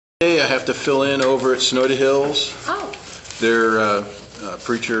have to fill in over at Sonoda Hills. Oh. Their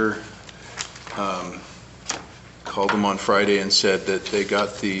preacher called them on Friday and said that they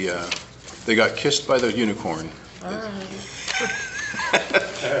got kissed by the unicorn. All right.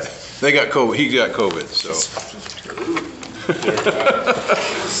 They got COVID. He got COVID. So.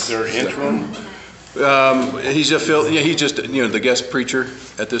 Is there an interim? He's just the guest preacher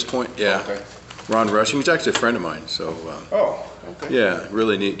at this point. Yeah. Okay. Ron Rushing. He's actually a friend of mine. So. Oh, okay. Yeah,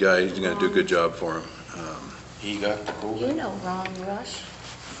 really neat guy. He's going to do a good job for him. He got the COVID? You know Ron Rush.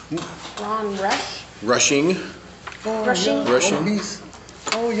 Ron Rush? Rushing. Rushing? Rushing.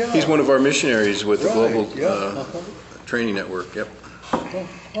 Oh, yeah. He's one of our missionaries with the Right, Global yeah. Training Network. Yep.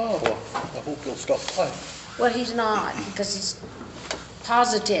 Oh, well, I hope he'll stop by. Well, he's not, because he's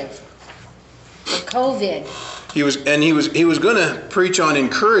positive for COVID. He was going to preach on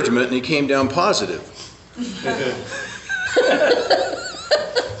encouragement, and he came down positive.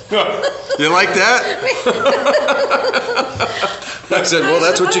 You like that? I said, well,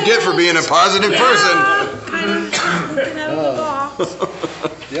 that's what you get for being a positive person.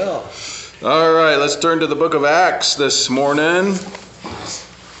 Yeah. All right, let's turn to the book of Acts this morning.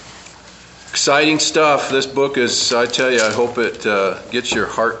 Exciting stuff. This book is, I tell you, I hope it gets your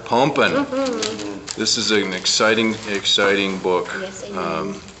heart pumping. Mm-hmm. This is an exciting book. Yes,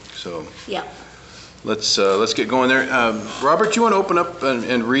 amen. Yeah. Let's get going there. Robert, you want to open up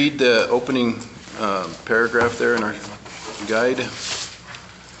and read the opening paragraph there in our guide?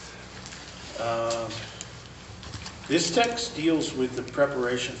 This text deals with the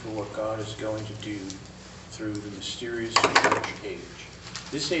preparation for what God is going to do through the mysterious church age.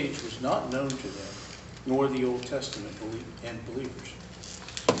 This age was not known to them, nor the Old Testament and believers.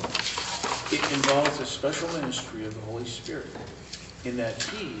 It involves a special ministry of the Holy Spirit, in that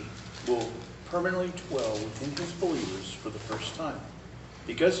He will permanently dwell within His believers for the first time.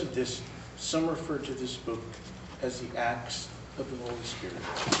 Because of this, some refer to this book as the Acts of the Holy Spirit.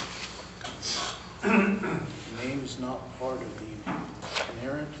 The name is not part of the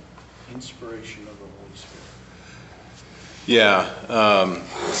inerrant inspiration of the Holy Spirit. Yeah,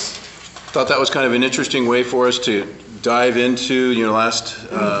 thought that was kind of an interesting way for us to dive into, last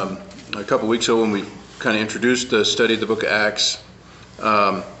a couple weeks ago when we kind of introduced the study of the book of Acts.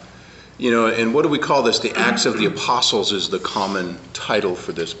 And what do we call this? The Acts of the Apostles is the common title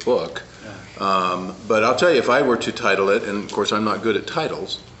for this book. But I'll tell you, if I were to title it, and of course I'm not good at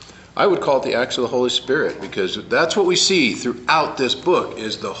titles, I would call it the Acts of the Holy Spirit, because that's what we see throughout this book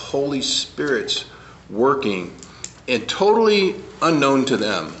is the Holy Spirit's working and totally unknown to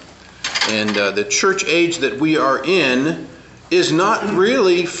them. And the church age that we are in is not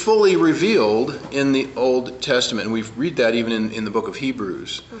really fully revealed in the Old Testament. And we read that even in the book of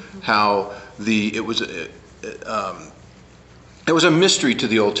Hebrews, how it was a mystery to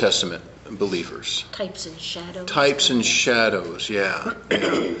the Old Testament believers. Types and shadows. Types and shadows, yeah.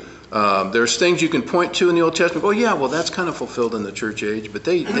 There's things you can point to in the Old Testament. Oh, yeah, well, that's kind of fulfilled in the church age, but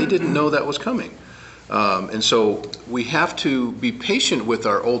they didn't know that was coming. And so we have to be patient with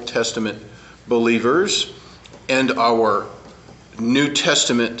our Old Testament believers and our New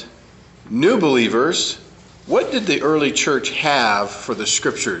Testament new believers. What did the early church have for the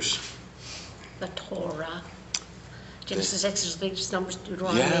scriptures? The Torah. Genesis, Exodus, Numbers,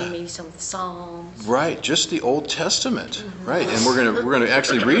 Deuteronomy, maybe some of the Psalms. Right, just the Old Testament. Right, and we're going to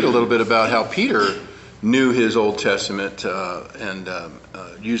actually read a little bit about how Peter knew his Old Testament and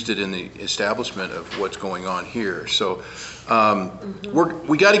used it in the establishment of what's going on here. So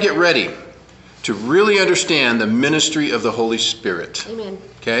we got to get ready to really understand the ministry of the Holy Spirit. Amen.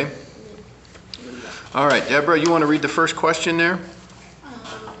 Okay? All right, Deborah, you want to read the first question there?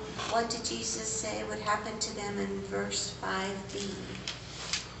 What did Jesus say would happen to them in verse 5b?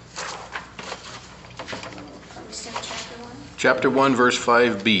 Are we still chapter 1? Chapter 1, verse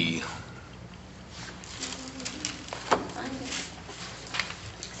 5b.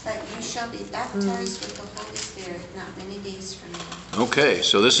 But you shall be baptized with the Holy Spirit not many days from now. Okay,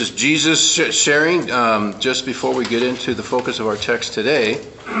 so this is Jesus sharing, just before we get into the focus of our text today,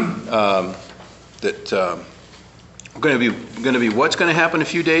 that going to be what's going to happen a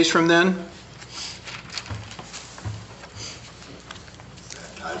few days from then?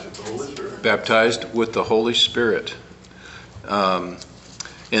 Baptized with the Holy Spirit. And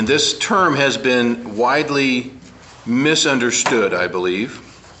this term has been widely misunderstood, I believe.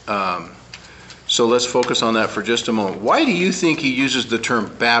 So let's focus on that for just a moment. Why do you think he uses the term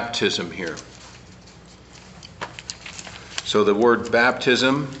baptism here? So the word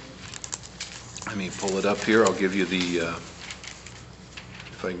baptism, let me pull it up here. I'll give you the,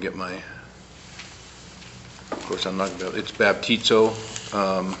 if I can get my, of course I'm not, it's baptizo.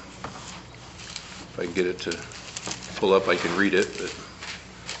 If I can get it to pull up, I can read it, but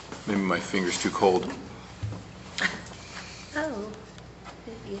maybe my finger's too cold. Oh,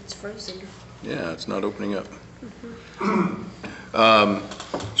 maybe it's frozen. Yeah, it's not opening up.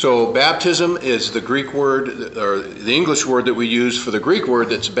 So baptism is the Greek word, or the English word that we use for the Greek word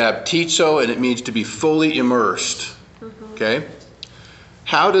that's baptizo, and it means to be fully immersed. Okay?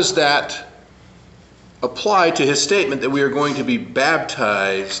 How does that apply to his statement that we are going to be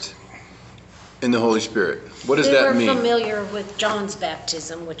baptized in the Holy Spirit? What does that mean? We were familiar with John's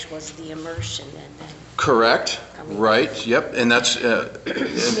baptism, which was the immersion, and then Correct. Right. Yep. And that's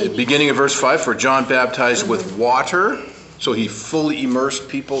beginning of verse 5, for John baptized with water. So he fully immersed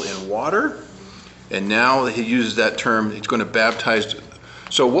people in water. And now he uses that term, he's going to baptize.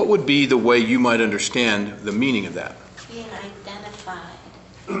 So what would be the way you might understand the meaning of that? Being identified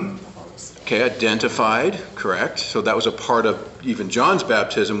with the Holy Spirit. Okay, identified. Correct. So that was a part of even John's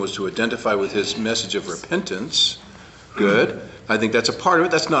baptism, was to identify with his message of repentance. Good. I think that's a part of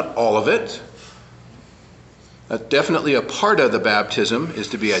it. That's not all of it. Definitely a part of the baptism is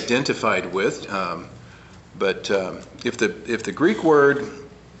to be identified with, but if the Greek word,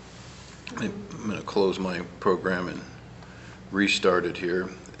 I'm going to close my program and restart it here,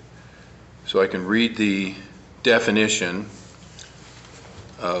 so I can read the definition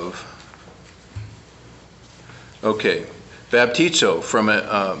of. Okay, baptizo from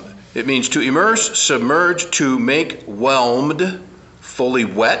it means to immerse, submerge, to make whelmed, fully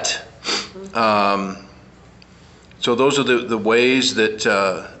wet. So those are the ways that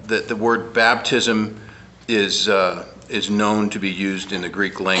that the word baptism is known to be used in the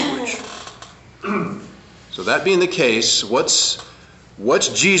Greek language. So that being the case, what's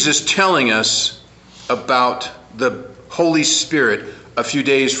Jesus telling us about the Holy Spirit a few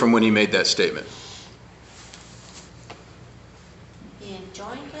days from when he made that statement? Being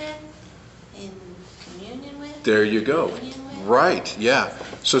joined with, in communion with. There you go. Communion with. Right, yeah.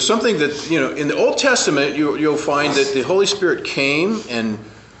 So something that, in the Old Testament, you'll find that the Holy Spirit came and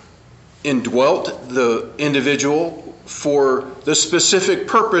indwelt the individual for the specific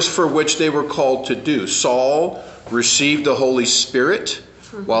purpose for which they were called to do. Saul received the Holy Spirit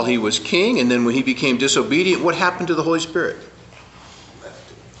while he was king, and then when he became disobedient, what happened to the Holy Spirit?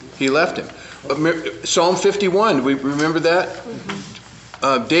 He left him. Psalm 51, we remember that?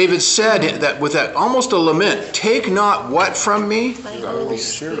 David said that with that almost a lament, take not what from me? Thy Holy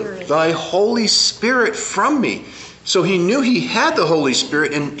Spirit. Thy Holy Spirit from me. So he knew he had the Holy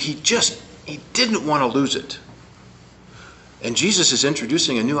Spirit, and he didn't want to lose it. And Jesus is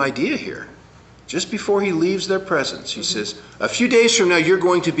introducing a new idea here. Just before he leaves their presence, he says, a few days from now, you're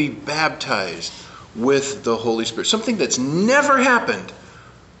going to be baptized with the Holy Spirit. Something that's never happened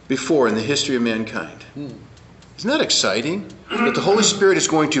before in the history of mankind. Isn't that exciting? That the Holy Spirit is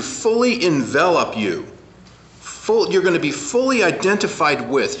going to fully envelop you. You're going to be fully identified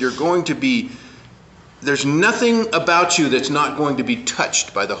with. There's nothing about you that's not going to be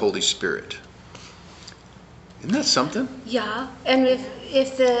touched by the Holy Spirit. Isn't that something? Yeah, and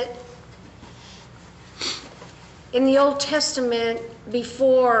in the Old Testament,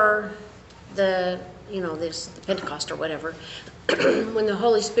 before the Pentecost or whatever, when the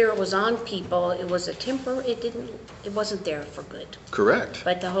Holy Spirit was on people, it was it wasn't there for good. Correct.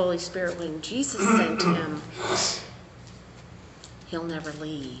 But the Holy Spirit, when Jesus sent him, he'll never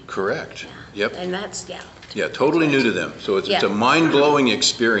leave. Correct. Yeah. Yep. And that's, Yeah, totally new to them. So it's a mind-blowing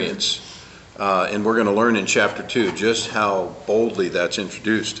experience. And we're going to learn in chapter 2 just how boldly that's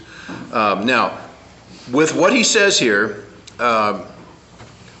introduced. Now, with what he says here,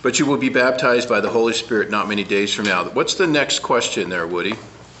 but you will be baptized by the Holy Spirit not many days from now. What's the next question there, Woody,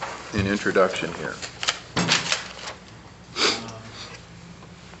 in introduction here?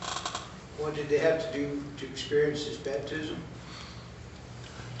 What did they have to do to experience this baptism?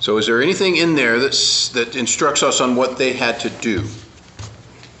 So is there anything in there that instructs us on what they had to do?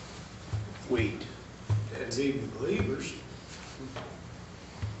 Wait. They had to be believers.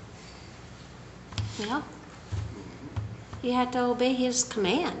 Yeah. He had to obey his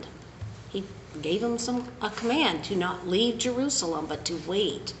command. He gave him a command to not leave Jerusalem, but to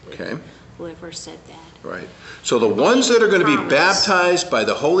wait. Okay. Whoever said that. Right. So the ones that are going to be baptized by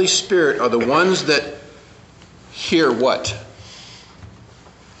the Holy Spirit are the ones that hear what?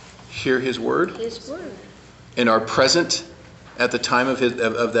 Hear his word? His word. And are present at the time of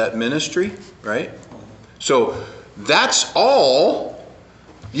that ministry, right? So that's all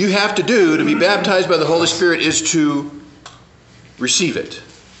you have to do to be baptized by the Holy Spirit, is to receive it,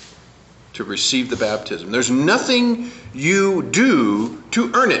 to receive the baptism. There's nothing you do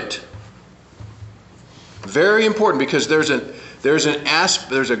to earn it. Very important, because there's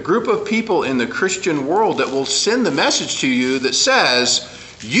a group of people in the Christian world that will send the message to you that says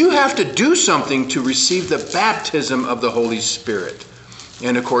you have to do something to receive the baptism of the Holy Spirit.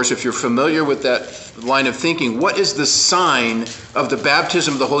 And of course, if you're familiar with that line of thinking, what is the sign of the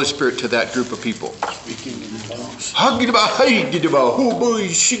baptism of the Holy Spirit to that group of people? Speaking in tongues.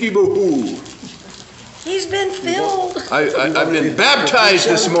 He's been filled. I've been baptized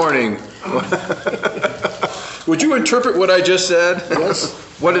this morning. Would you interpret what I just said? Yes.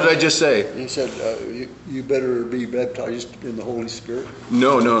 What did I just say? He said, you better be baptized in the Holy Spirit.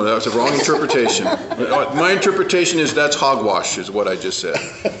 No, that was a wrong interpretation. My interpretation is that's hogwash, is what I just said.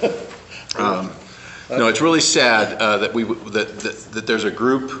 No, it's really sad that there's a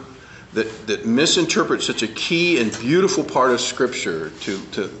group that misinterprets such a key and beautiful part of Scripture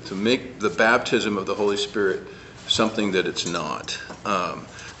to make the baptism of the Holy Spirit something that it's not.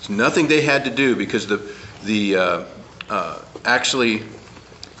 It's nothing they had to do, because actually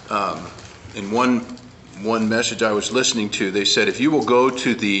in one message I was listening to, they said if you will go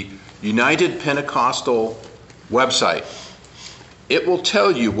to the United Pentecostal website, it will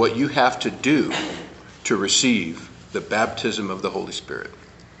tell you what you have to do to receive the baptism of the Holy Spirit.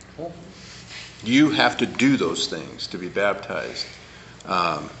 You have to do those things to be baptized.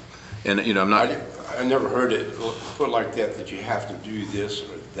 And I'm not. I never heard it put like that you have to do this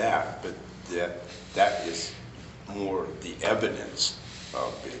or that, but that is more the evidence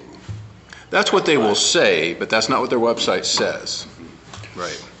of being. That's what they will say, but that's not what their website says.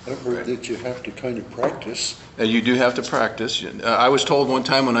 Right. I've heard that you have to kind of practice. And you do have to practice. I was told one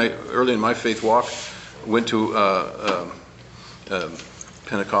time when early in my faith walk, went to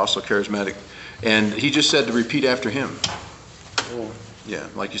Pentecostal charismatic, and he just said to repeat after him. Oh. Yeah,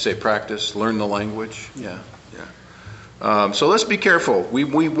 like you say, practice, learn the language. Yeah. So let's be careful. We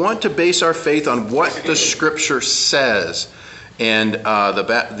want to base our faith on what the Scripture says, and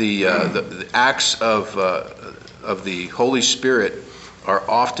the acts of the Holy Spirit are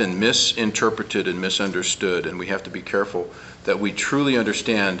often misinterpreted and misunderstood, and we have to be careful that we truly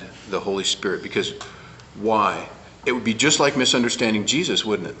understand the Holy Spirit. Because why? It would be just like misunderstanding Jesus,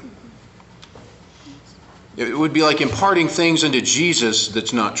 wouldn't it? It would be like imparting things into Jesus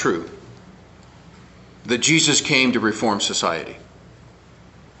that's not true. That Jesus came to reform society.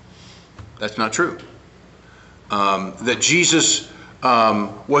 That's not true. That Jesus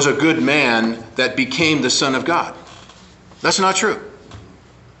was a good man that became the Son of God. That's not true.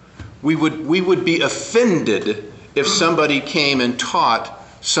 We would be offended if somebody came and taught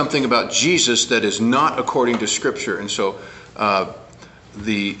something about Jesus that is not according to Scripture. And so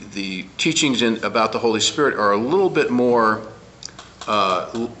the teachings about the Holy Spirit are a little bit more,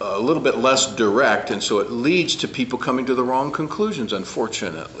 a little bit less direct, and so it leads to people coming to the wrong conclusions,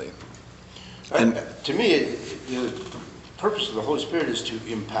 unfortunately. And to me, the purpose of the Holy Spirit is to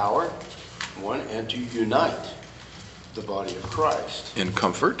empower one and to unite the body of Christ. in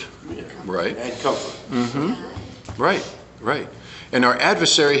comfort, Yeah. right? And comfort. Right. And our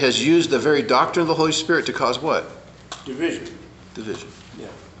adversary has used the very doctrine of the Holy Spirit to cause what? Division. Division. Yeah.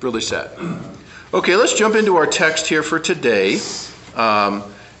 Really sad. Okay, let's jump into our text here for today. This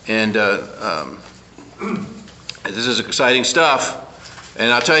is exciting stuff.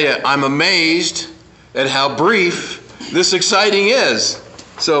 And I'll tell you, I'm amazed at how brief this exciting is.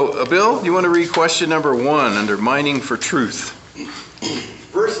 So, Bill, you want to read question number 1 under Mining for Truth?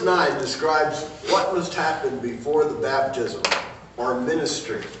 Verse 9 describes what must happen before the baptism or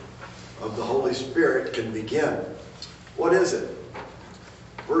ministry of the Holy Spirit can begin. What is it?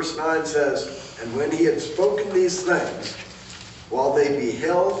 Verse 9 says, "And when he had spoken these things, while they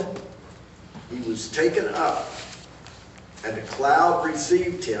beheld, he was taken up, and a cloud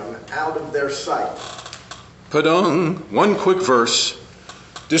received him out of their sight." Padong, one quick verse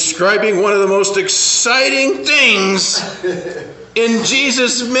describing one of the most exciting things in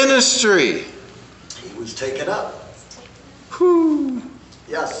Jesus' ministry. He was taken up. Whew.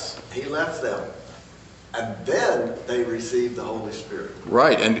 Yes, he left them. And then they received the Holy Spirit.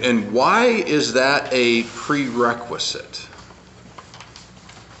 Right, and why is that a prerequisite?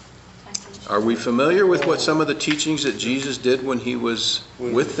 Are we familiar with what some of the teachings that Jesus did when he was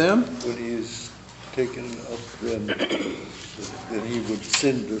with them? When he is taken up, then he would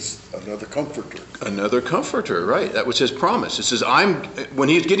send us another comforter. Another comforter, right. That was his promise. It says, when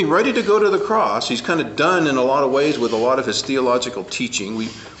he's getting ready to go to the cross, he's kind of done in a lot of ways with a lot of his theological teaching.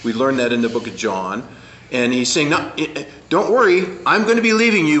 We learned that in the book of John. And he's saying, no, don't worry, I'm going to be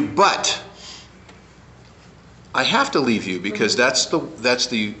leaving you, but I have to leave you because that's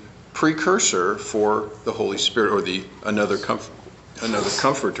the precursor for the Holy Spirit or another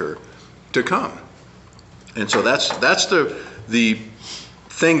comforter to come. And so that's the the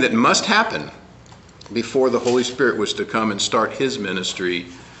thing that must happen before the Holy Spirit was to come and start his ministry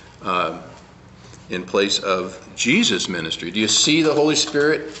in place of Jesus' ministry. Do you see the Holy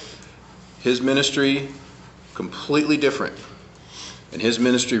Spirit? His ministry, completely different. And his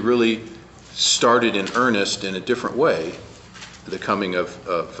ministry really started in earnest in a different way, the coming of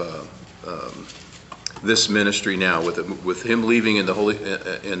this ministry now, with him leaving in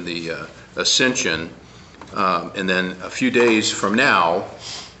the ascension, and then a few days from now,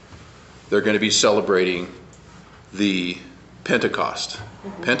 they're going to be celebrating the Pentecost.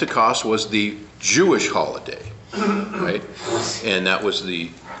 Pentecost was the Jewish holiday, right? And that was the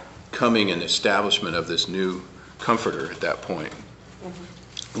coming and establishment of this new comforter at that point.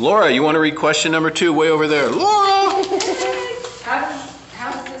 Laura, you want to read question number 2 way over there? Laura!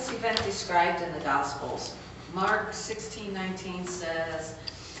 How is this event described in the Gospels? Mark 16:19 says,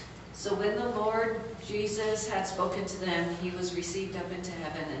 "So when the Lord Jesus had spoken to them, he was received up into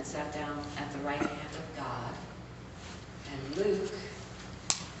heaven and sat down at the right hand of God." And Luke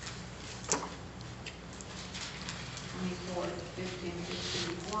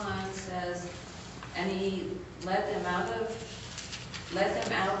 24:50-51 says, "And he led them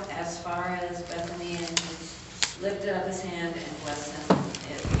out as far as Bethany, and he lifted up his hand and blessed them.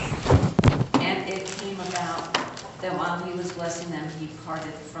 And it came about that while he was blessing them, he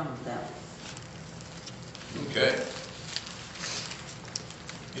parted from them." Okay.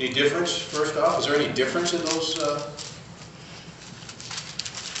 Any difference, first off? Is there any difference in those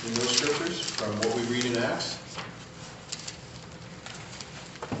scriptures from what we read in Acts?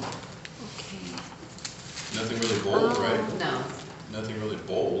 Okay. Nothing really bold, right? No. Nothing really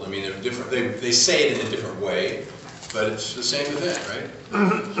bold. I mean, they're different. They say it in a different way, but it's the same event, right?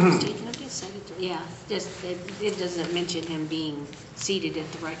 Yeah, just it doesn't mention him being seated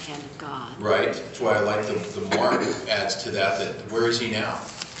at the right hand of God. Right. That's why I like the Mark adds to that where is he now?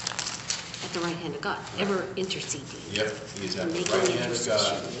 At the right hand of God, ever interceding. Yep, he's at the Making right hand of God.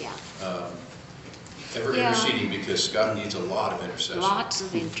 intercession, yeah. Ever Yeah. interceding, because Scott needs a lot of intercession. Lots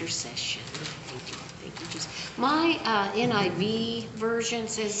of intercession. Thank you, Jesus. My NIV version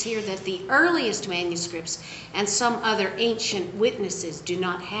says here that the earliest manuscripts and some other ancient witnesses do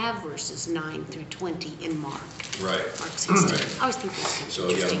not have verses 9 through 20 in Mark. Right. Mark 16. Right. I always think that's kind of So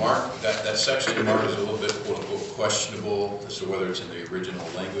yeah, interesting. Mark, that section in Mark is a little bit quote unquote questionable as to whether it's in the original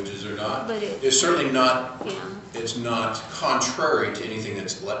languages or not. But it's certainly not. Yeah. It's not contrary to anything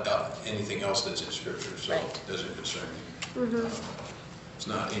that's anything else that's in Scripture, so Right. it doesn't concern me. It's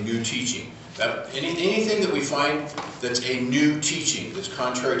not a new teaching. Anything that we find that's a new teaching that's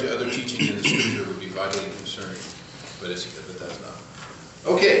contrary to other teachings in the Scripture would be vitally concerning, but that's not.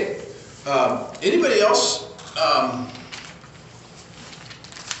 Okay. Anybody else? I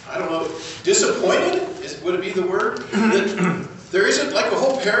don't know. Disappointed? Would it be the word? That there isn't like a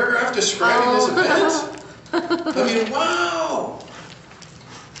whole paragraph describing this event? I mean, wow!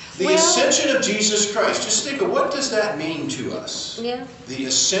 The ascension of Jesus Christ. Just think of what does that mean to us? Yeah. The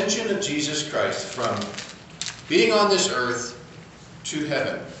ascension of Jesus Christ from being on this earth to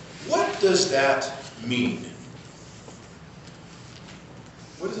heaven. What does that mean?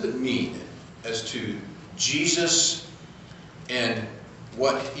 What does it mean as to Jesus and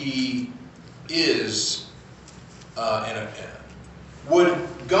what he is? Would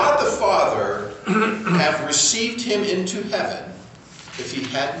God the Father have received him into heaven if he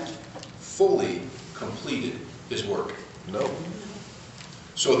hadn't fully completed his work? No.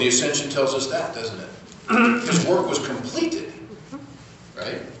 So the ascension tells us that, doesn't it? His work was completed,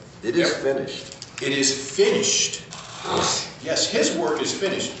 right? It is finished. It is finished. Yes, his work is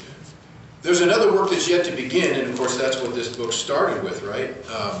finished. There's another work that's yet to begin, and of course that's what this book started with, right?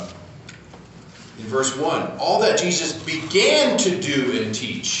 In verse 1, all that Jesus began to do and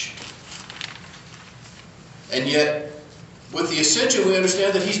teach. And yet, with the ascension, we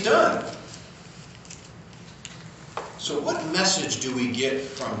understand that he's done. So what message do we get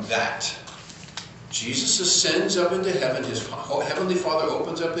from that? Jesus ascends up into heaven. His heavenly Father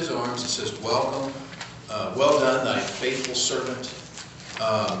opens up his arms and says, "Welcome, well done, thy faithful servant.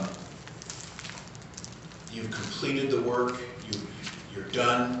 You've completed the work. You're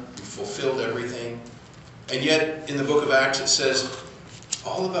done. You've fulfilled everything." And yet, in the book of Acts, it says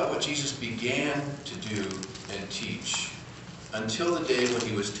all about what Jesus began to do and teach until the day when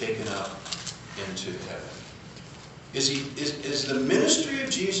he was taken up into heaven. Is the ministry of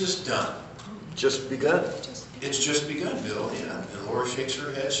Jesus done? Just begun. It's just begun, Bill. Yeah, and Laura shakes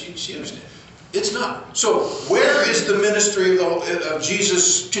her head. She understands. It's not. So where is the ministry of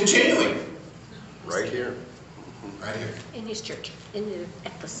Jesus continuing? Right here. Right here. In his church, in the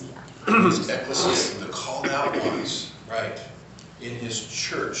ecclesia. His ecclesia, the called out ones. Right. in his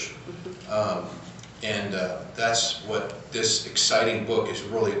church. And that's what this exciting book is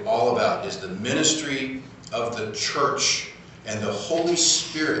really all about, is the ministry of the church and the Holy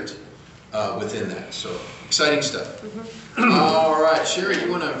Spirit within that. So, exciting stuff. All right, Sherry,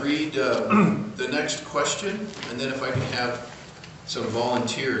 you want to read the next question? And then if I can have some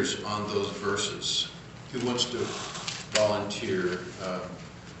volunteers on those verses. Who wants to volunteer?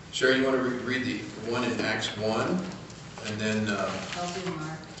 Sherry, you want to read the one in Acts 1? And then I'll do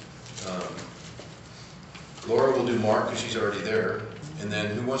Mark. Laura will do Mark because she's already there. And then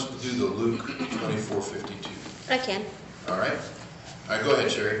who wants to do the Luke 24:52? I can. All right. All right, go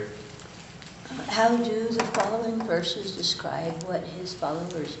ahead, Sherry. How do the following verses describe what his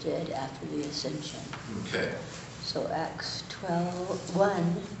followers did after the ascension? Okay. So Acts 12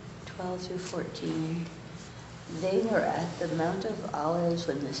 through 14. They were at the Mount of Olives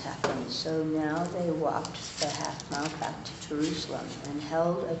when this happened, so now they walked the half-mile back to Jerusalem and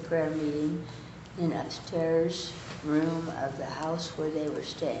held a prayer meeting in an upstairs room of the house where they were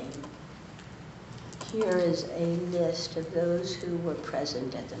staying. Here is a list of those who were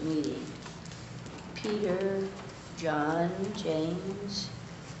present at the meeting: Peter, John, James,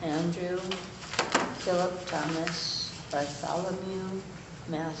 Andrew, Philip, Thomas, Bartholomew,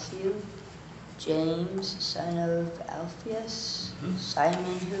 Matthew, James, son of Alphaeus,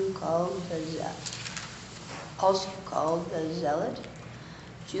 Simon, who also called the Zealot,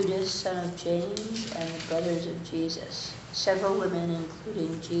 Judas, son of James, and the brothers of Jesus. Several women,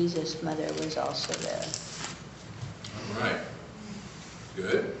 including Jesus' mother, was also there. All right.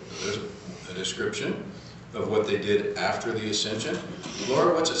 Good. There's a description of what they did after the ascension.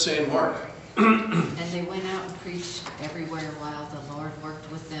 Laura, what's it say in Mark? And they went out and preached everywhere while the Lord worked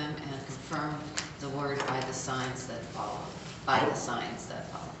with them and confirmed the word by the signs that followed.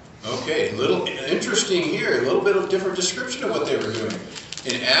 Okay, little interesting here, a little bit of different description of what they were doing.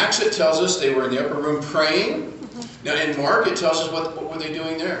 In Acts it tells us they were in the upper room praying. Now in Mark it tells us what were they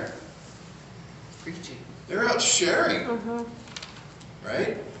doing there? Preaching. They were out sharing,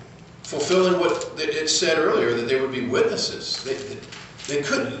 right? Fulfilling what it said earlier, that they would be witnesses. They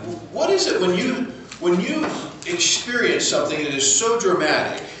couldn't. What is it when you experience something that is so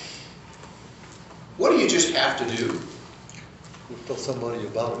dramatic? What do you just have to do? We'll tell somebody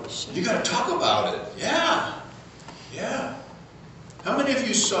about it. You got to talk about it. Yeah, yeah. How many of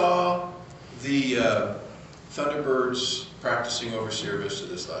you saw the Thunderbirds practicing over Sierra Vista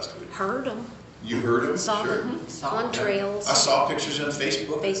this last week? Heard them. You heard them? Saw Sure. them on trails. I saw pictures on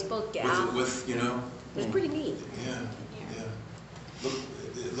Facebook. Facebook, yeah. With you know. It was pretty neat. Yeah, yeah.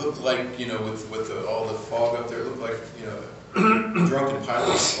 It looked like, you know, with all the fog up there, it looked like, you know, drunken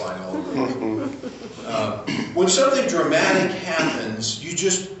pilots flying all over. When something dramatic happens,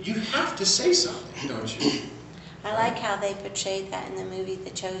 you have to say something, don't you? I like how they portrayed that in the movie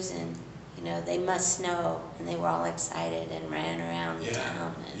The Chosen. You know, they must know, and they were all excited and ran around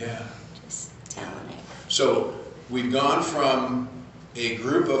town and just telling it. So we've gone from a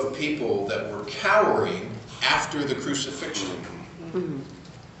group of people that were cowering after the crucifixion,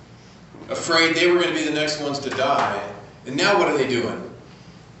 afraid they were going to be the next ones to die, and now what are they doing?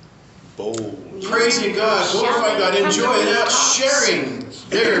 Bold. Praising God, glorifying God, enjoying out, sharing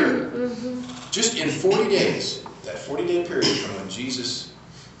there. Just in 40 days, that 40-day period from when Jesus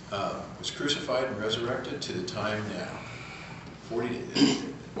was crucified and resurrected to the time now. 40 days.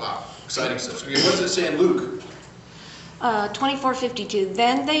 Wow, exciting stuff. Okay, what does it say in Luke? 24:52.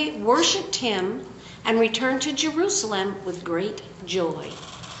 Then they worshipped him and returned to Jerusalem with great joy.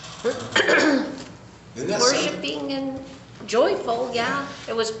 Isn't that something? Worshiping and joyful, yeah.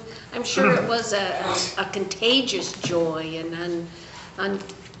 It was. I'm sure it was a contagious joy and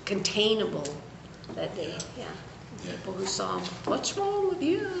uncontainable that day. Yeah. People who saw him, what's wrong with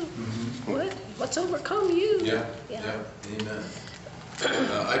you? What's overcome you? Yeah. Amen.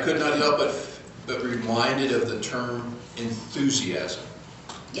 I could not help but reminded of the term enthusiasm.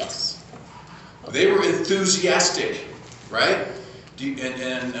 Yes. They were enthusiastic, right? And I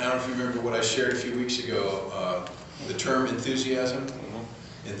don't know if you remember what I shared a few weeks ago, the term enthusiasm.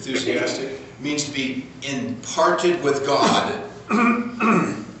 Enthusiastic means to be imparted with God.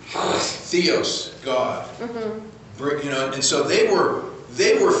 Theos, God. You know, and so they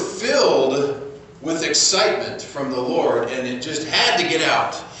were filled with excitement from the Lord, and it just had to get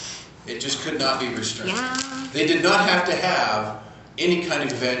out. It just could not be restrained. Yeah. They did not have to have any kind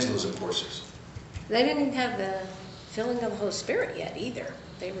of evangelism courses. They didn't even have the filling of the Holy Spirit yet either.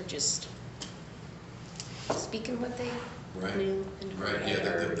 They were just speaking what they knew. And Right. Yeah.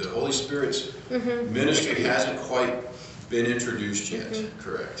 The Holy Spirit's ministry hasn't quite been introduced yet.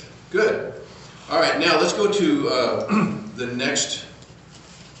 Correct. Good. All right. Now let's go to The next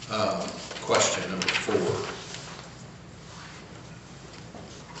question, number 4.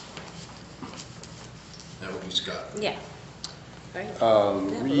 That would be Scott. Yeah. Right. Have a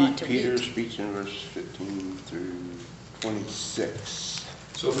lot Read to Peter's read. speech in verse 15 through 26.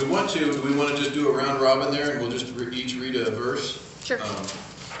 So if we want to, do we want to just do a round robin there, and we'll just each read a verse? Sure.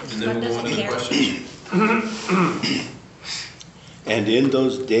 And then we'll go on to the questions. And in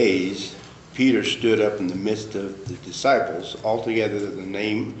those days, Peter stood up in the midst of the disciples. Altogether,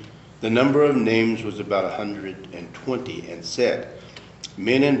 the number of names was about 120, and said,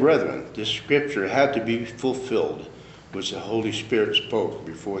 Men and brethren, this scripture had to be fulfilled, which the Holy Spirit spoke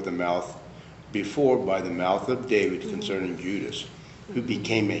before by the mouth of David concerning Judas, who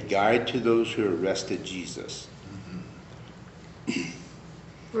became a guide to those who arrested Jesus.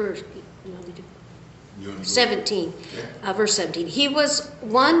 Verse, You want to go? 17, Okay. verse 17. He was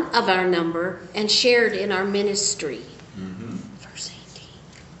one of our number and shared in our ministry. Verse 18.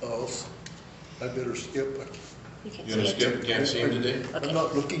 Oh, I better skip. You can't You want to see it. skip? Can't see him today? I'm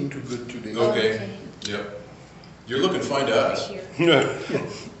not looking too good today. Okay. Yep. You're looking fine to us. Here.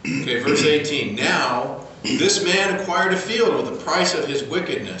 Okay, verse 18. Now, this man acquired a field with the price of his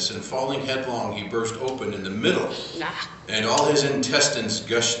wickedness, and falling headlong, he burst open in the middle, Ah, and all his intestines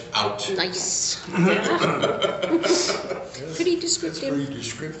gushed out. nice. Pretty That's descriptive. pretty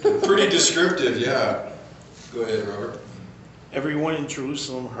descriptive. Pretty descriptive, yeah. Go ahead, Robert. Everyone in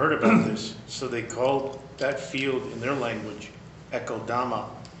Jerusalem heard about this, so they called that field in their language Ekodama,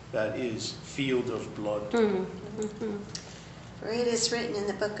 that is, field of blood. For it is written in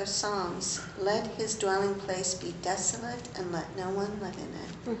the book of Psalms, Let his dwelling place be desolate, and let no one live in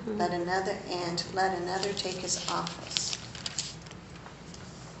it. Let another take his office.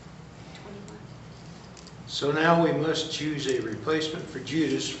 21. So now we must choose a replacement for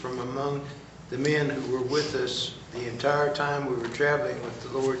Judas from among the men who were with us the entire time we were traveling with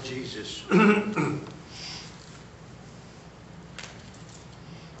the Lord Jesus. Go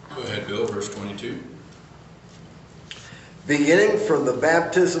ahead, Bill, verse 22. Beginning from the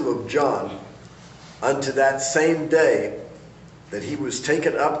baptism of John unto that same day that he was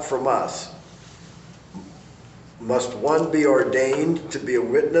taken up from us, must one be ordained to be a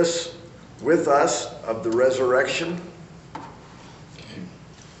witness with us of the resurrection? Okay.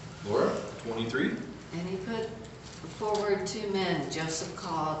 Laura, 23. And he put forward 2 men, Joseph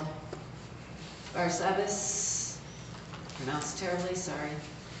called Barsabbas, pronounced terribly, sorry,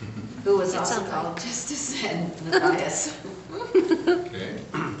 who was That also sounds called Justus, and Matthias. Okay.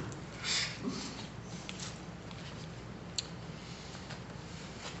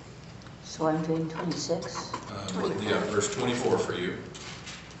 So I'm doing 26. Yeah, verse 24 for you.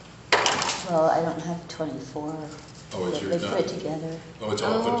 Well, I don't have 24. Oh, it's They yours put now. it together. Oh, it's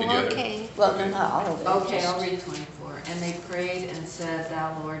all put together? Okay. Well, Okay. no, not all of it. Okay, just- I'll read 24. And they prayed and said,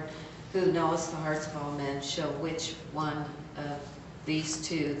 Thou, Lord, who knowest the hearts of all men, show which one of these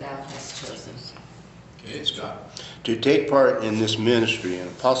 2 thou hast chosen. Okay, Scott. To take part in this ministry and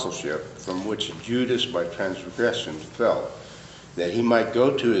apostleship, from which Judas by transgression fell, that he might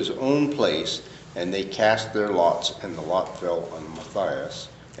go to his own place, and they cast their lots, and the lot fell on Matthias,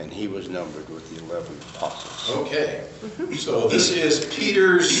 and he was numbered with the 11 apostles. Okay. So this is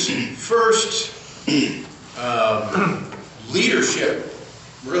Peter's first leadership,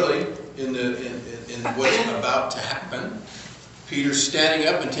 really, in what's about to happen. Peter's standing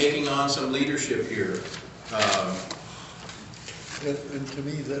up and taking on some leadership here. And to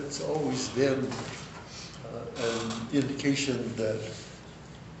me, that's always been an indication that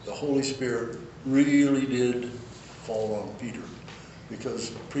the Holy Spirit really did fall on Peter.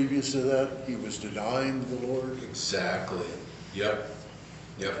 Because previous to that, he was denying the Lord. Exactly. Yep.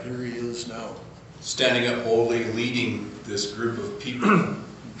 Yep. Here he is now. Standing up boldly, leading this group of people.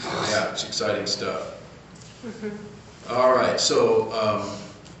 Yeah, it's exciting stuff. All right, so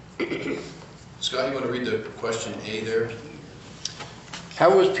Scott, you want to read the question A there?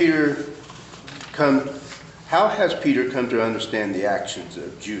 How has Peter come to understand the actions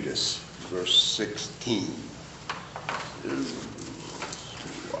of Judas? Verse 16.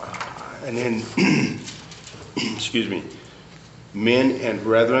 And then, excuse me, men and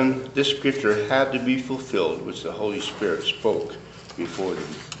brethren, this scripture had to be fulfilled, which the Holy Spirit spoke before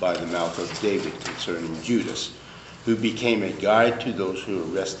by the mouth of David concerning Judas, who became a guide to those who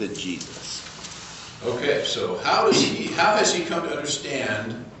arrested Jesus. Okay, so how has he come to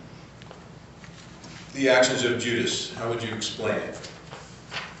understand the actions of Judas? How would you explain it?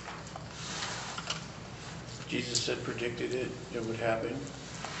 Jesus had predicted it would happen,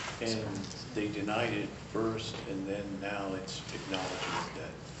 and they denied it first, and then now it's acknowledgement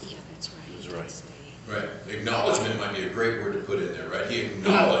that Yeah, that's right. He was right. Right. Acknowledgement might be a great word to put in there, right? He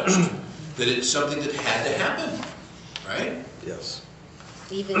acknowledged that it's something that had to happen, right? Yes.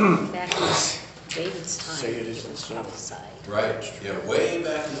 Even back in David's time, Say it it isn't was so. prophesied. Right. Yeah, way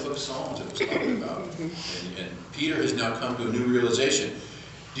back in the book of Psalms it was talking about. And Peter has now come to a new realization.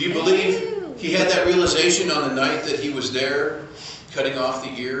 Do you believe he had that realization on the night that he was there cutting off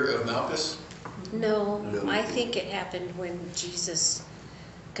the ear of Malchus? No, I think it happened when Jesus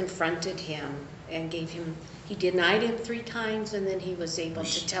confronted him and he denied him 3 times, and then he was able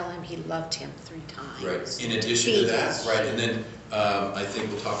to tell him he loved him 3 times. Right. In addition to that, right, and then I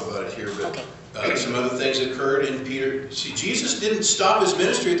think we'll talk about it here, but some other things occurred in Peter. See, Jesus didn't stop his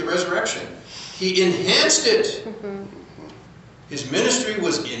ministry at the resurrection. He enhanced it. His ministry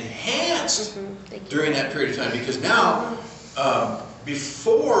was enhanced during that period of time, because now,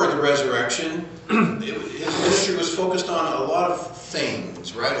 before the resurrection, his ministry was focused on a lot of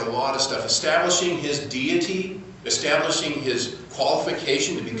things, right? A lot of stuff. Establishing his deity, establishing his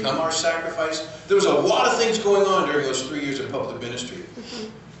qualification to become our sacrifice. There was a lot of things going on during those 3 years of public ministry.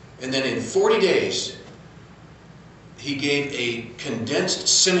 And then in 40 days, he gave a condensed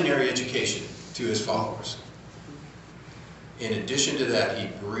seminary education to his followers. In addition to that, he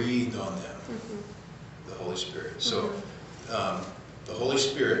breathed on them the Holy Spirit. So the Holy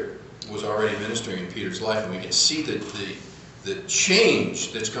Spirit was already ministering in Peter's life, and we can see the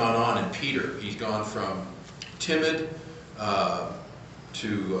change that's gone on in Peter. He's gone from timid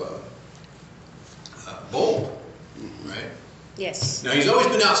to bold, right? Yes. Now, he's always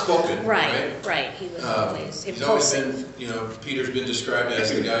been outspoken, right? Right. He was always He's always impulsive. been, Peter's been described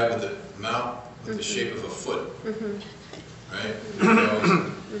as the guy with the mouth with the shape of a foot, right? He's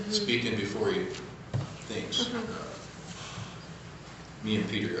always speaking before he thinks. Me and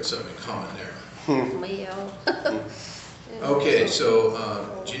Peter got something in common there. Well. Okay, so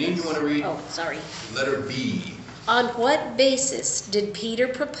Janine, you want to read Oh, sorry. letter B? On what basis did Peter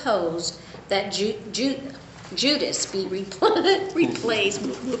propose that Judas be replaced?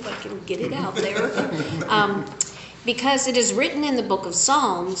 If I can get it out there. Because it is written in the book of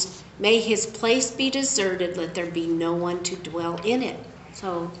Psalms, may his place be deserted, let there be no one to dwell in it.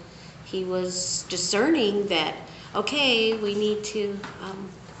 So he was discerning that, okay, we need to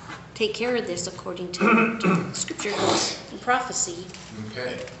take care of this according to scripture and prophecy.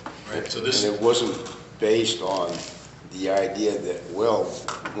 Okay, right, so this... And it wasn't based on the idea that, well,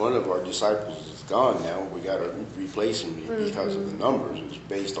 one of our disciples is gone now, we got to replace him because of the numbers. It was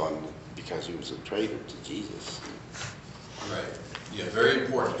based on because he was a traitor to Jesus. Right. Yeah, very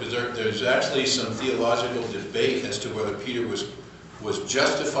important, because there's actually some theological debate as to whether Peter was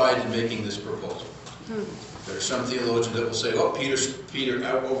justified in making this proposal. There are some theologians that will say, well, Peter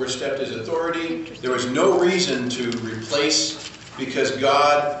overstepped his authority. There was no reason to replace, because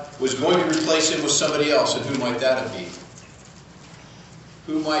God was going to replace him with somebody else. And who might that be?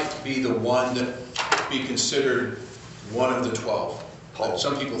 Who might be the one that be considered one of the 12? Paul.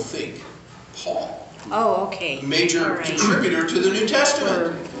 Some people think Paul. Oh, okay. Major contributor to the New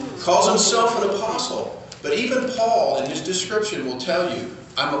Testament. Calls himself an apostle. But even Paul in his description will tell you,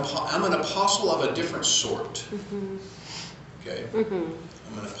 I'm an apostle of a different sort. Okay?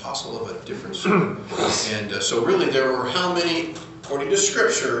 I'm an apostle of a different sort. And so really there were how many, according to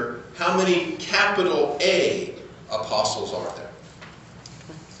Scripture, how many capital A apostles are there?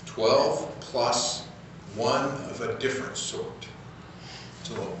 12 plus one of a different sort.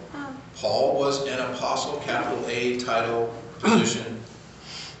 So Paul was an apostle, capital A title, position.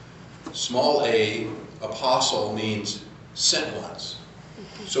 Small a, apostle means sent ones.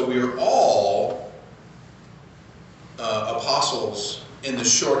 So we are all apostles in the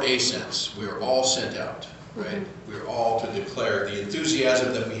short A sense. We are all sent out, right? We are all to declare the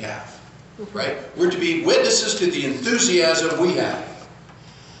enthusiasm that we have, right? We're to be witnesses to the enthusiasm we have,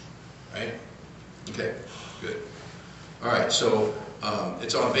 right? Okay, good. All right, so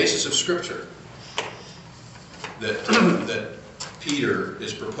it's on the basis of Scripture that Peter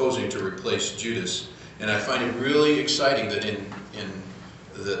is proposing to replace Judas. And I find it really exciting that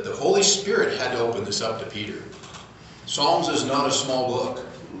the Holy Spirit had to open this up to Peter. Psalms is not a small book,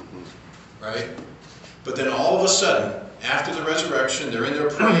 right? But then all of a sudden, after the resurrection, they're in there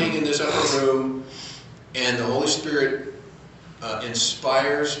praying in this upper room, and the Holy Spirit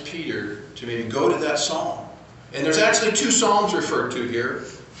inspires Peter to maybe go to that psalm. And there's actually 2 psalms referred to here.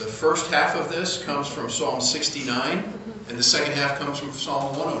 The first half of this comes from Psalm 69, and the second half comes from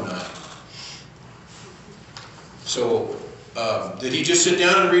Psalm 109. So, did he just sit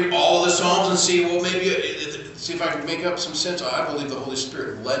down and read all the Psalms and see, well, maybe, see if I can make up some sense? I believe the Holy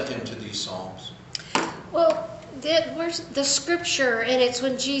Spirit led him to these Psalms. Well, where's the scripture, and it's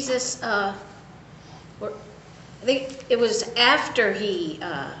when Jesus I think it was after he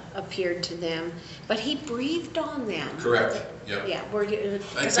appeared to them, but he breathed on them. Correct, yep. Yeah,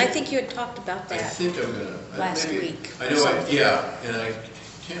 because I think you had talked about I that. think I'm gonna. Last maybe- week I or know, something. and I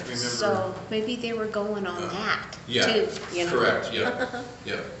can't remember. So maybe they were going on that Yeah, too, you know? correct, yeah,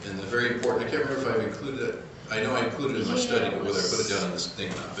 yeah. And the very important, I can't remember if I've included it, I know I included it in my study, but whether I put it down in this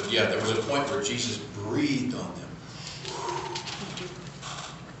thing or not. But yeah, there was a point where Jesus breathed on them.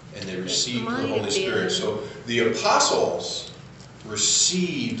 And they received the Might Holy have Spirit. been. So the apostles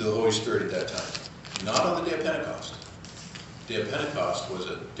received the Holy Spirit at that time, not on the day of Pentecost. The day of Pentecost was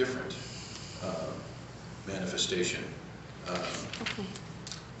a different manifestation. Okay.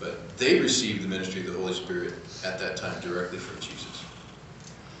 But they received the ministry of the Holy Spirit at that time directly from Jesus.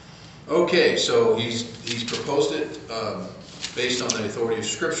 Okay, so he's proposed it based on the authority of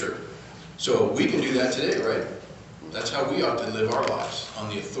Scripture. So we can do that today, right? That's how we ought to live our lives, on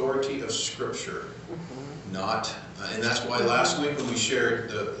the authority of Scripture. Not, and that's why last week when we shared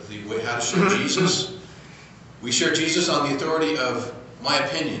the way how to share Jesus, we shared Jesus on the authority of my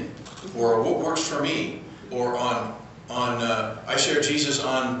opinion, or what works for me, or I share Jesus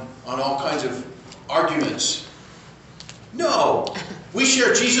on all kinds of arguments. No, we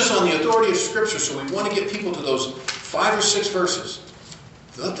share Jesus on the authority of Scripture, so we want to get people to those 5 or 6 verses.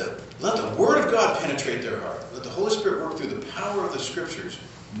 Let the Word of God penetrate their heart. Let the Holy Spirit work through the power of the Scriptures,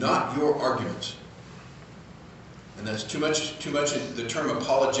 not your arguments. And that's too much in the term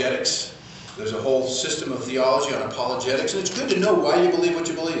apologetics. There's a whole system of theology on apologetics, and it's good to know why you believe what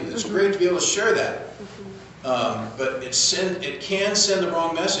you believe. It's great to be able to share that. But it can send the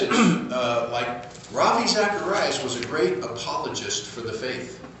wrong message. Like Ravi Zacharias was a great apologist for the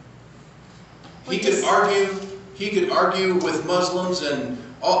faith. He could argue with Muslims and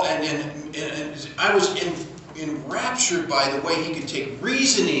I was enraptured by the way he could take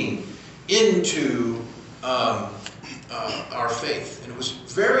reasoning into our faith, and it was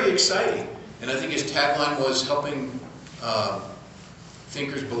very exciting. And I think his tagline was helping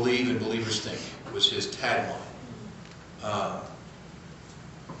thinkers believe and believers think. Was his tagline.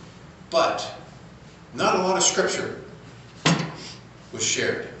 But not a lot of Scripture was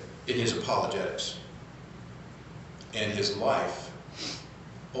shared in his apologetics. And his life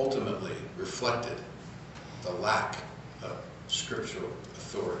ultimately reflected the lack of scriptural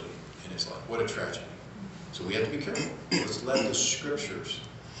authority in his life. What a tragedy. So we have to be careful. Let's let the Scriptures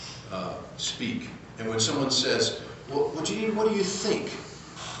speak. And when someone says, well, what do you think?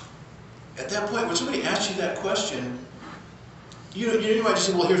 At that point, when somebody asks you that question, you might just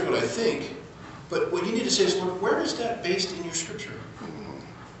say, well, here's what I think. But what you need to say is, well, where is that based in your Scripture?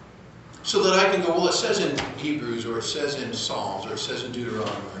 So that I can go, well, it says in Hebrews, or it says in Psalms, or it says in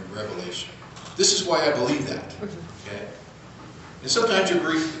Deuteronomy, or in Revelation. This is why I believe that. Okay? And sometimes the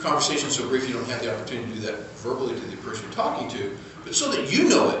conversation is so brief you don't have the opportunity to do that verbally to the person you're talking to, but so that you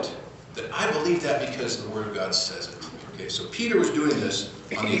know it, that I believe that because the Word of God says it. Okay, so Peter was doing this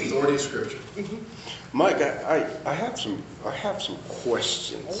on the authority of Scripture. Mike, I have some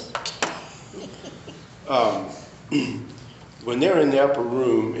questions. When they're in the upper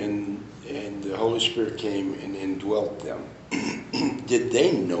room and the Holy Spirit came and indwelt them, did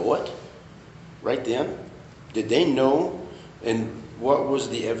they know it right then? Did they know? And what was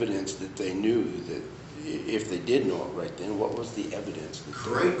the evidence that they knew that, if they did know it right then, what was the evidence?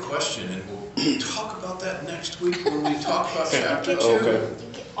 Great question, and we'll talk about that next week when we talk about chapter 2. Okay.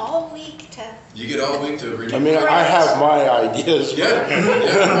 You get all week to... You get all week to remember. I mean, I have my ideas. Yeah.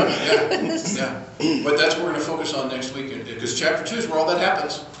 But that's what we're going to focus on next week, because chapter 2 is where all that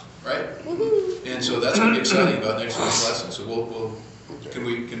happens, right? And so that's going to be exciting about next week's lesson. So we'll can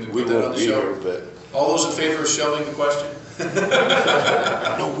we put that on the show? But All those in favor of shelving the question?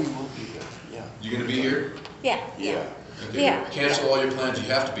 no, we will be there. Yeah. You going to be here? Yeah. Yeah. Okay. Yeah. Cancel all your plans. You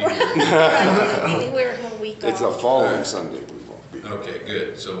have to be here. Right. We're a week off. It's the following Sunday we won't be. Okay,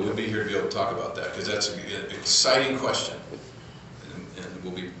 good. So we'll be here to be able to talk about that, because that's an exciting question. And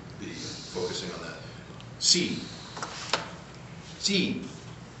we'll be focusing on that. C,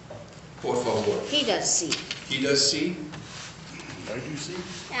 por favor. He does see. He does see, I do see.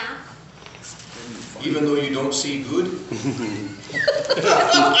 Yeah. even though you don't see good.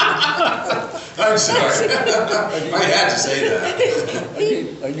 I'm sorry. I had to say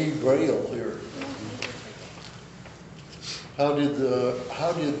that. I need Braille here. How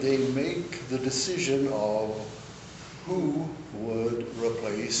did they make the decision of who would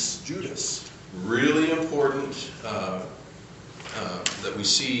replace Judas? Really important that we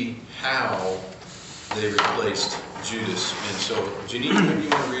see how they replaced Judas. And so, Janine, maybe you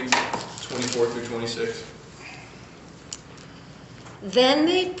want to read 24 through 26? Then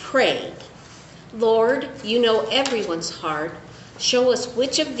they prayed, Lord, you know everyone's heart. Show us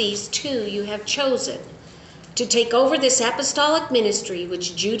which of these two you have chosen to take over this apostolic ministry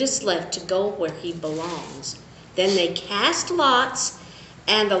which Judas left to go where he belongs. Then they cast lots,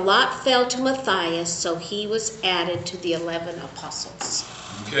 and the lot fell to Matthias, so he was added to the 11 apostles.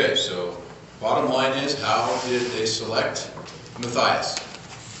 Okay, so bottom line is, how did they select Matthias?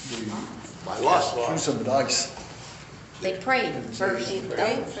 By lot. Threw some dice. They prayed first. They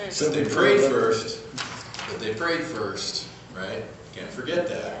prayed first. But they prayed first, right? Can't forget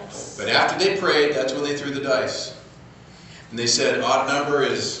that. Yes. But after they prayed, that's when they threw the dice. And they said, odd number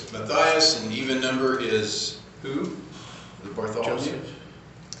is Matthias, and even number is who? The Bartholomew?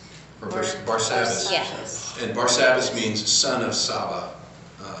 Or Barsabbas. Yes. And Barsabbas means son of Saba.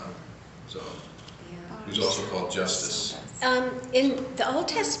 So, who's also called Justice. In the Old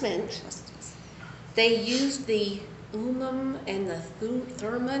Testament, they used the and the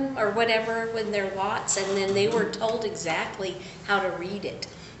Thummim or whatever when they're lots, and then they were told exactly how to read it.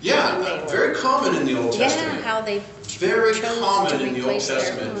 Yeah, very common in the Old Testament. Yeah, how they Very chose common to in the Old replace their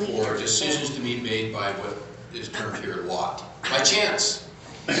Testament for leaders. decisions to be made by what is termed here lot. By chance,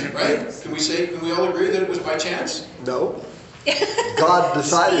 right? Can we all agree that it was by chance? No. God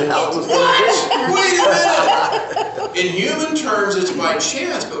decided how it was going to Wait a minute! In human terms, it's by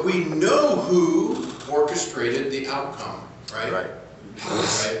chance, but we know who orchestrated the outcome, right? be. Right.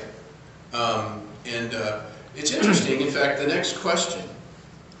 Right? And it's interesting. In fact, the next question.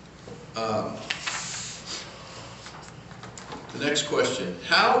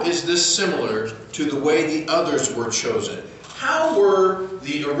 How is this similar to the way the others were chosen? How were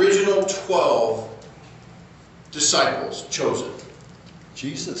the original 12 disciples chosen?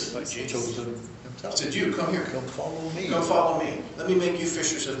 Jesus chose them himself. Said, you, come here. Come follow me. Come follow me. Let me make you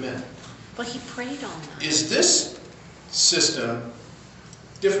fishers of men. But he prayed on them. Is this system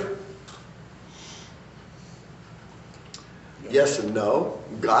different? Yes and no.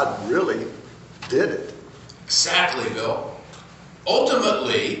 God really did it. Exactly, Bill.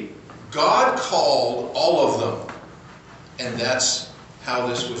 Ultimately, God called all of them. And that's how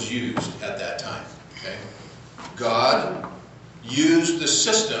this was used at that time. Okay? God used the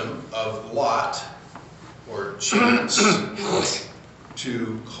system of lot or chance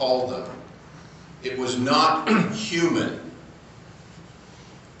to call them. It was not human.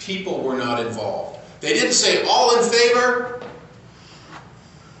 People were not involved. They didn't say all in favor.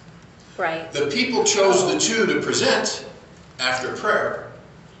 Right. The people chose the two to present after prayer.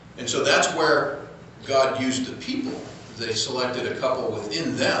 And so that's where God used the people. They selected a couple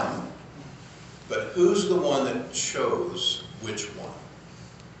within them. But who's the one that chose which one?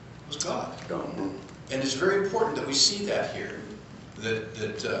 It was God. And it's very important that we see that here.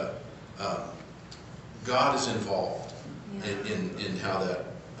 That God is involved in how that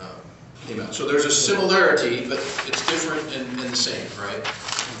came out. So there's a similarity, but it's different and the same, right?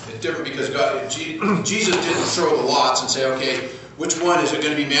 It's different because Jesus didn't throw the lots and say, okay, which one is it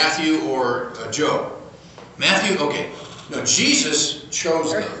going to be, Matthew or Joe? Matthew, okay. No, Jesus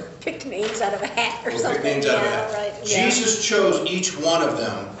chose them. Picked names out of a hat or something. Picked names out of a hat. Right. Yeah. Jesus chose each one of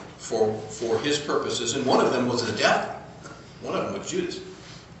them for his purposes, and one of them was the devil. One of them was Judas.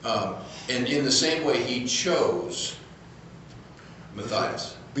 And in the same way, he chose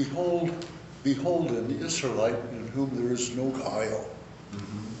Matthias. Behold an Israelite in whom there is no guile.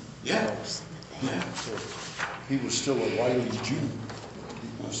 Mm-hmm. Yeah. Yeah. So he was still a wily Jew.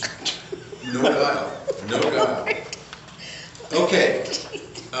 He was No guile. No guile. Okay.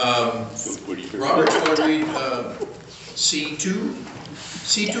 Robert, do you want to read C2?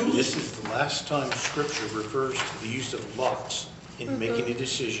 C2? This is the last time Scripture refers to the use of lots in making a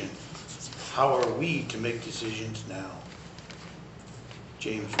decision. How are we to make decisions now?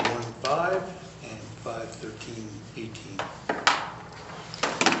 James 1:5 and 5:13-18.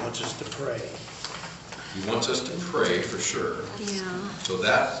 He wants us to pray. He wants us to pray for sure. Yeah. So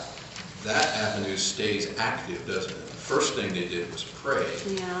that avenue stays active, doesn't it? The first thing they did was pray.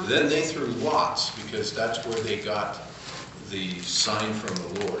 Yeah. Then they threw lots because that's where they got the sign from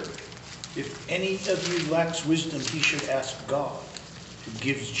the Lord. If any of you lacks wisdom, he should ask God, who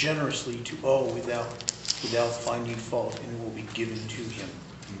gives generously to all without finding fault, and it will be given to him.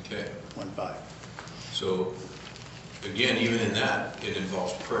 Okay. 1:5. So, again, even in that, it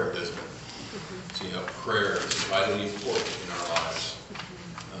involves prayer, doesn't it? See how prayer is vitally important in our lives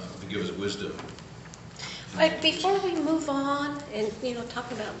to give us wisdom. But before we move on and,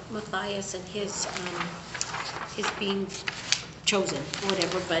 talk about Matthias and his being chosen,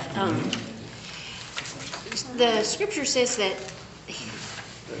 whatever, but the scripture says that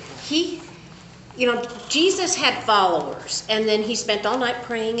he Jesus had followers, and then he spent all night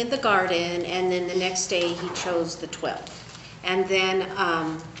praying in the garden, and then the next day he chose the 12. And then,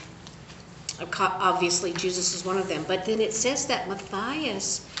 obviously, Jesus is one of them. But then it says that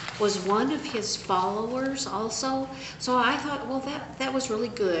Matthias was one of his followers also. So I thought, well, that was really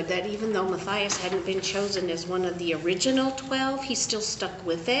good, that even though Matthias hadn't been chosen as one of the original 12, he still stuck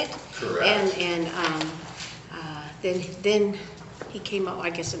with it. Correct. And then he came up,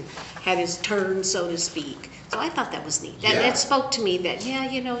 I guess, and had his turn, so to speak. So I thought that was neat. That spoke to me that,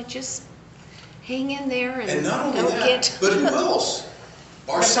 just hang in there and not only don't that, get... but who else?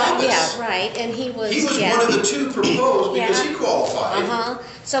 Barsabbas. Yeah, right, and he was... He was one of the two proposed because he qualified,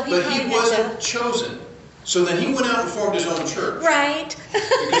 So but he wasn't chosen. So then he went out and formed his own church. Right.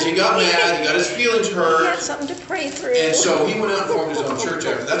 Because he got mad, he got his feelings He hurt. had something to pray through. And so he went out and formed his own church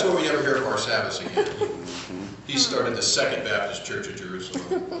after. That's why we never hear of Barsabbas again. He started the Second Baptist Church of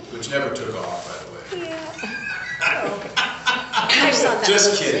Jerusalem, which never took off, by the way. Yeah. I saw that.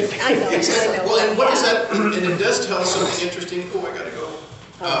 Just kidding. I know. Well, and what is that? And it does tell us something interesting. Oh, I gotta go.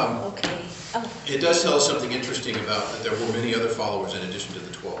 Okay. Oh. It does tell us something interesting about that there were many other followers in addition to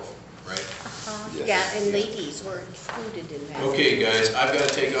the 12, right? Yeah, and ladies were included in that. Okay, guys, I've got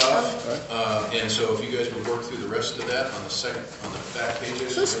to take off, and so if you guys would work through the rest of that on the back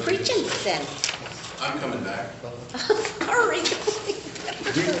pages. Who's preaching then? I'm coming back. Hurry.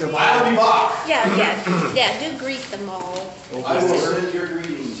 I'll be back. Yeah, do greet them all. I will send your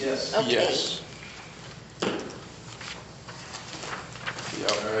greetings, yes. Okay. Yes.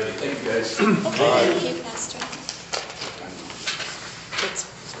 All righty, thank you, guys. Okay. Thank you, Pastor. It's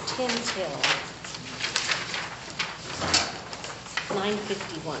 10 till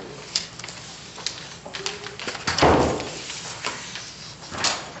 9:51.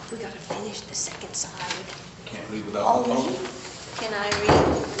 We gotta finish the second side. Can't leave without the phone. Can I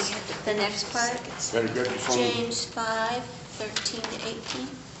read the next part? Better grab your phone. James 5:13 to 18.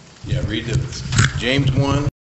 Yeah, read the James 1.